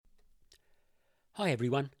Hi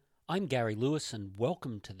everyone, I'm Gary Lewis and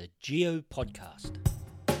welcome to the Geo Podcast.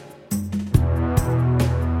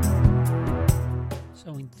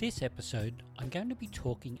 So in this episode, I'm going to be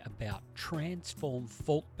talking about transform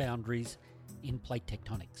fault boundaries in plate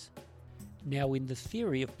tectonics. Now in the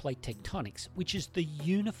theory of plate tectonics, which is the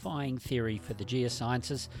unifying theory for the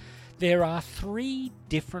geosciences, there are three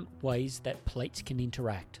different ways that plates can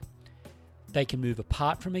interact. They can move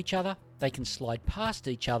apart from each other, they can slide past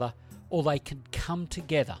each other, or they can come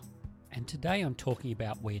together. And today I'm talking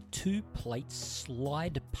about where two plates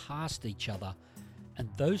slide past each other, and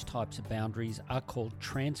those types of boundaries are called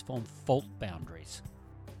transform fault boundaries.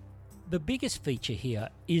 The biggest feature here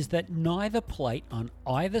is that neither plate on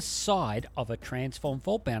either side of a transform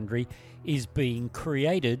fault boundary is being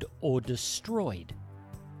created or destroyed.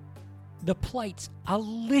 The plates are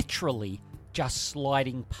literally just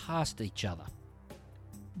sliding past each other.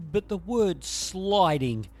 But the word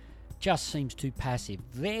sliding just seems too passive.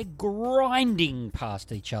 They're grinding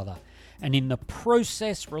past each other and in the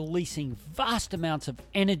process releasing vast amounts of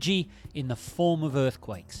energy in the form of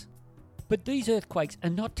earthquakes. But these earthquakes are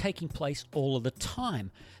not taking place all of the time.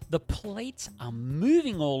 The plates are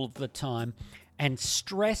moving all of the time and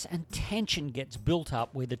stress and tension gets built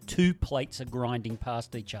up where the two plates are grinding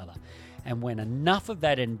past each other. And when enough of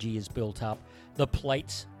that energy is built up, the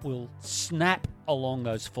plates will snap along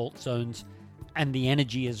those fault zones and the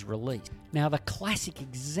energy is released. Now, the classic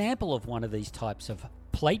example of one of these types of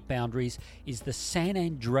plate boundaries is the San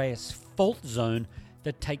Andreas fault zone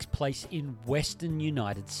that takes place in western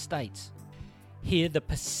United States. Here, the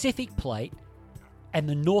Pacific plate and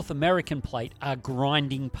the North American plate are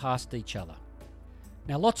grinding past each other.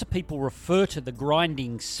 Now, lots of people refer to the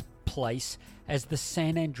grinding place as the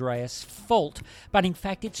San Andreas fault, but in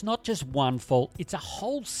fact, it's not just one fault, it's a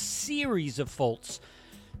whole series of faults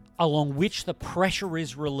along which the pressure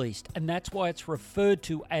is released, and that's why it's referred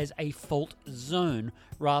to as a fault zone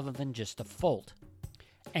rather than just a fault.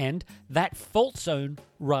 And that fault zone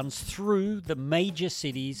runs through the major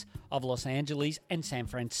cities of Los Angeles and San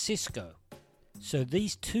Francisco. So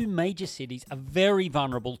these two major cities are very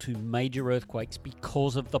vulnerable to major earthquakes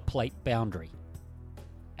because of the plate boundary.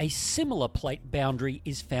 A similar plate boundary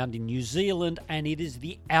is found in New Zealand, and it is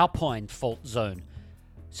the Alpine fault zone.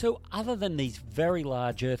 So other than these very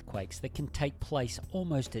large earthquakes that can take place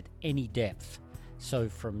almost at any depth, so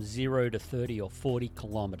from 0 to 30 or 40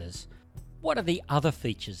 kilometres, what are the other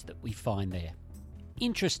features that we find there?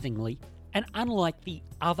 Interestingly, and unlike the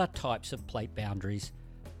other types of plate boundaries,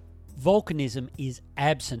 volcanism is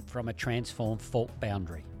absent from a transform fault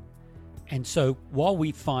boundary. And so while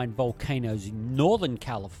we find volcanoes in Northern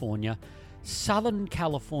California, Southern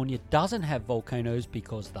California doesn't have volcanoes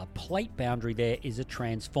because the plate boundary there is a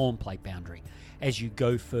transform plate boundary. As you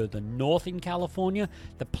go further north in California,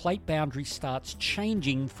 the plate boundary starts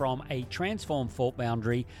changing from a transform fault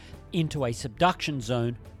boundary into a subduction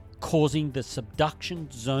zone, causing the subduction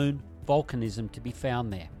zone volcanism to be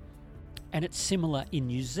found there. And it's similar in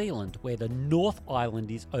New Zealand, where the North Island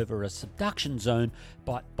is over a subduction zone,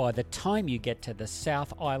 but by the time you get to the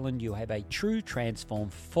South Island, you have a true transform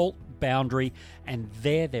fault boundary, and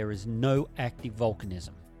there is no active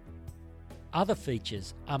volcanism. Other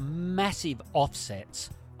features are massive offsets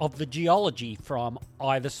of the geology from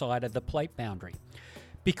either side of the plate boundary,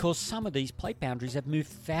 because some of these plate boundaries have moved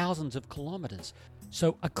thousands of kilometres.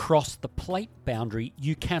 So across the plate boundary,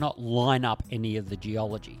 you cannot line up any of the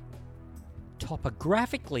geology.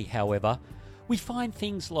 Topographically, however, we find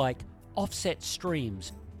things like offset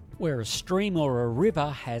streams, where a stream or a river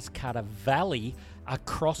has cut a valley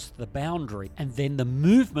across the boundary, and then the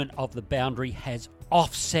movement of the boundary has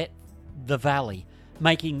offset the valley,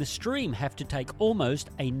 making the stream have to take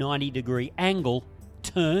almost a 90-degree angle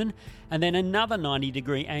turn, and then another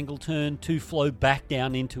 90-degree angle turn to flow back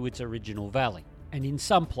down into its original valley. And in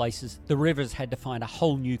some places, the rivers had to find a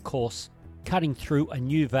whole new course, cutting through a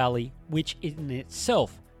new valley, which in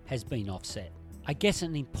itself has been offset. I guess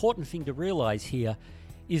an important thing to realise here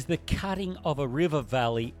is the cutting of a river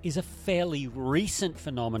valley is a fairly recent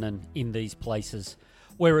phenomenon in these places,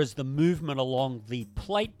 whereas the movement along the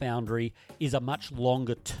plate boundary is a much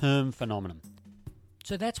longer term phenomenon.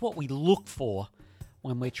 So that's what we look for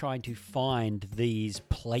when we're trying to find these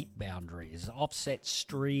plate boundaries: offset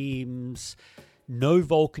streams, no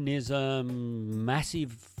volcanism,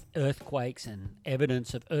 massive earthquakes and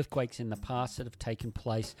evidence of earthquakes in the past that have taken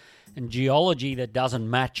place, and geology that doesn't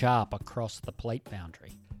match up across the plate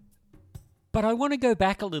boundary. But I want to go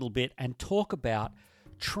back a little bit and talk about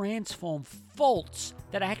transform faults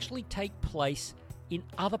that actually take place in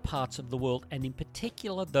other parts of the world, and in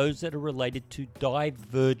particular those that are related to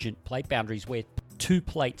divergent plate boundaries, where two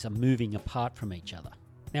plates are moving apart from each other.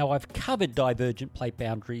 Now, I've covered divergent plate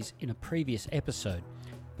boundaries in a previous episode,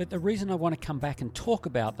 but the reason I want to come back and talk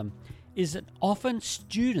about them is that often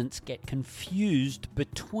students get confused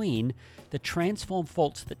between the transform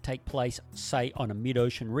faults that take place, say, on a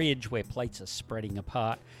mid-ocean ridge where plates are spreading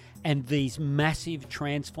apart, and these massive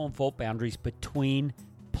transform fault boundaries between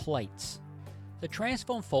plates. The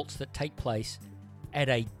transform faults that take place at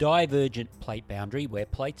a divergent plate boundary where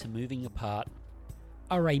plates are moving apart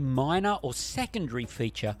are a minor or secondary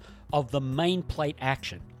feature of the main plate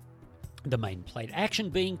action. The main plate action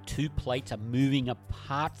being two plates are moving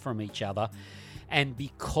apart from each other, and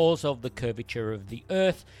because of the curvature of the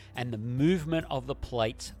Earth and the movement of the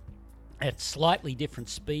plates at slightly different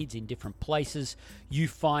speeds in different places, you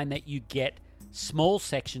find that you get small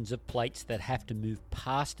sections of plates that have to move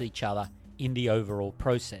past each other in the overall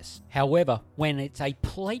process. However, when it's a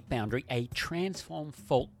plate boundary, a transform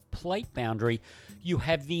fault plate boundary, you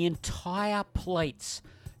have the entire plates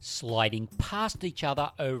sliding past each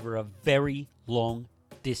other over a very long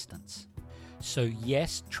distance. So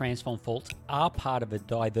yes, transform faults are part of a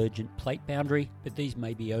divergent plate boundary, but these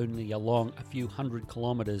may be only along a few hundred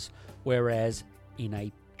kilometers, whereas in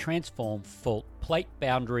a transform fault plate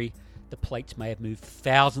boundary, the plates may have moved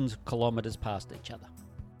thousands of kilometers past each other.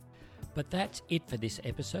 But that's it for this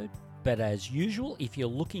episode. But as usual, if you're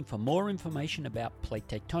looking for more information about plate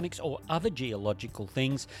tectonics or other geological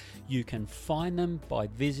things, you can find them by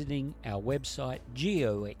visiting our website,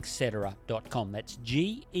 geoetc.com. That's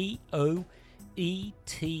geoetc.com.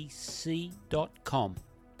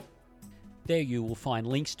 There you will find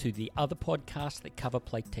links to the other podcasts that cover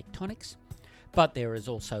plate tectonics, but there is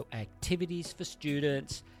also activities for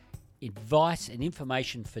students, advice and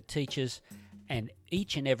information for teachers, and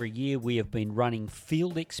each and every year we have been running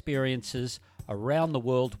field experiences around the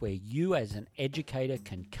world where you as an educator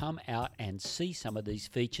can come out and see some of these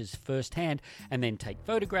features firsthand and then take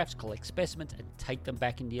photographs, collect specimens and take them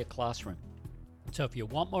back into your classroom. So if you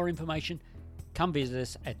want more information, come visit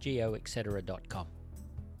us at geoetc.com.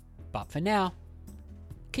 But for now,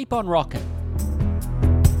 keep on rocking.